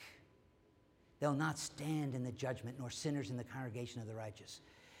like. They'll not stand in the judgment, nor sinners in the congregation of the righteous.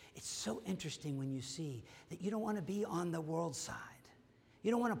 It's so interesting when you see that you don't want to be on the world's side. You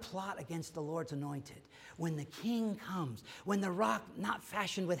don't want to plot against the Lord's anointed. When the King comes, when the rock not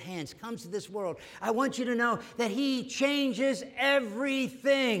fashioned with hands comes to this world, I want you to know that he changes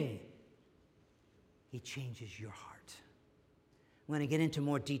everything. He changes your heart. I'm going to get into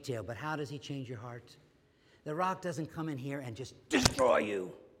more detail, but how does he change your heart? The rock doesn't come in here and just destroy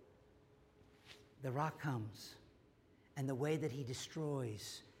you. The rock comes, and the way that he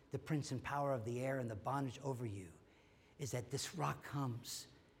destroys the prince and power of the air and the bondage over you is that this rock comes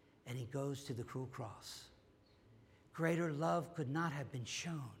and he goes to the cruel cross. Greater love could not have been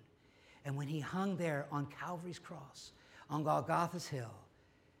shown. And when he hung there on Calvary's cross, on Golgotha's hill,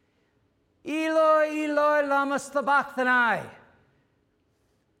 Eloi, Eloi, lama sabachthani,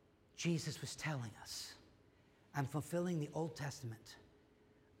 Jesus was telling us, I'm fulfilling the Old Testament.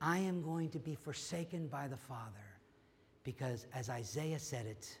 I am going to be forsaken by the Father because, as Isaiah said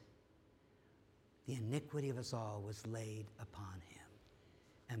it, the iniquity of us all was laid upon him,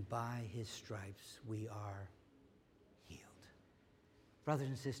 and by his stripes we are healed. Brothers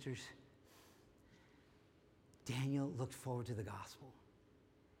and sisters, Daniel looked forward to the gospel.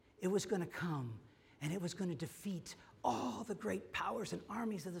 It was going to come, and it was going to defeat all the great powers and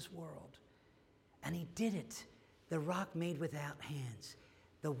armies of this world. And he did it. The rock made without hands,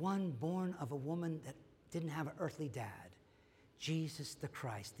 the one born of a woman that didn't have an earthly dad, Jesus the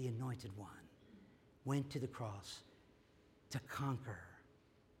Christ, the anointed one, went to the cross to conquer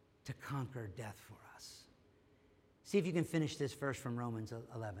death for us. See if you can finish this verse from Romans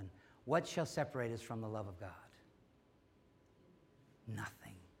 11. What shall separate us from the love of God?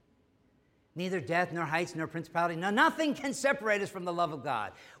 Nothing. Neither death, nor heights, nor principality, no, nothing can separate us from the love of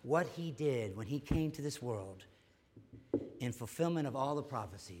God. What he did when he came to this world in fulfillment of all the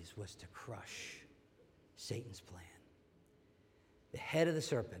prophecies was to crush Satan's plan. The head of the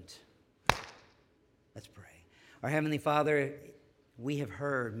serpent. Let's pray. Our Heavenly Father, we have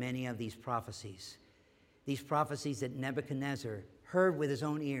heard many of these prophecies that Nebuchadnezzar heard with his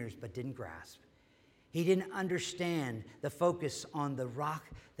own ears but didn't grasp. He didn't understand the focus on the rock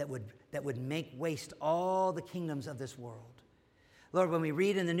that would make waste all the kingdoms of this world. Lord, when we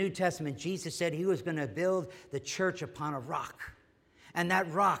read in the New Testament, Jesus said he was going to build the church upon a rock. And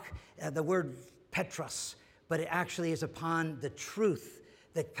that rock, the word Petros, but it actually is upon the truth,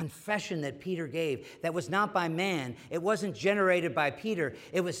 the confession that Peter gave, that was not by man. It wasn't generated by Peter.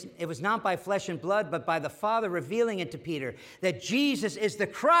 It was not by flesh and blood, but by the Father revealing it to Peter, that Jesus is the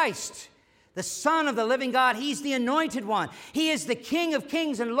Christ, the Son of the living God. He's the anointed one. He is the King of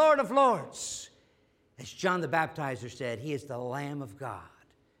kings and Lord of lords. As John the Baptizer said, he is the Lamb of God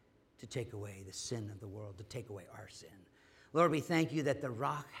to take away the sin of the world, to take away our sin. Lord, we thank you that the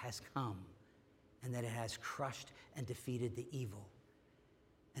rock has come and that it has crushed and defeated the evil.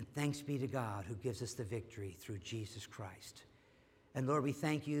 And thanks be to God who gives us the victory through Jesus Christ. And Lord, we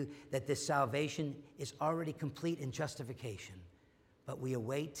thank you that this salvation is already complete in justification, but we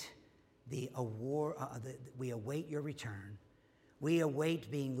await we await your return. We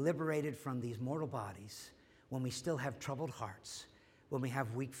await being liberated from these mortal bodies when we still have troubled hearts, when we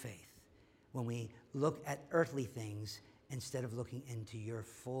have weak faith, when we look at earthly things instead of looking into your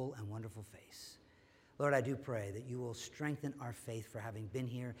full and wonderful face. Lord, I do pray that you will strengthen our faith for having been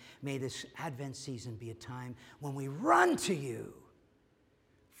here. May this Advent season be a time when we run to you,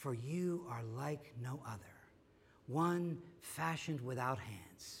 for you are like no other, one fashioned without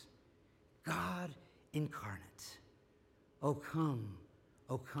hands, God incarnate. O come,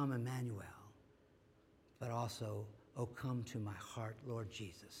 Emmanuel, but also, O come to my heart, Lord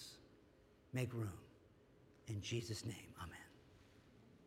Jesus. Make room. In Jesus' name, amen.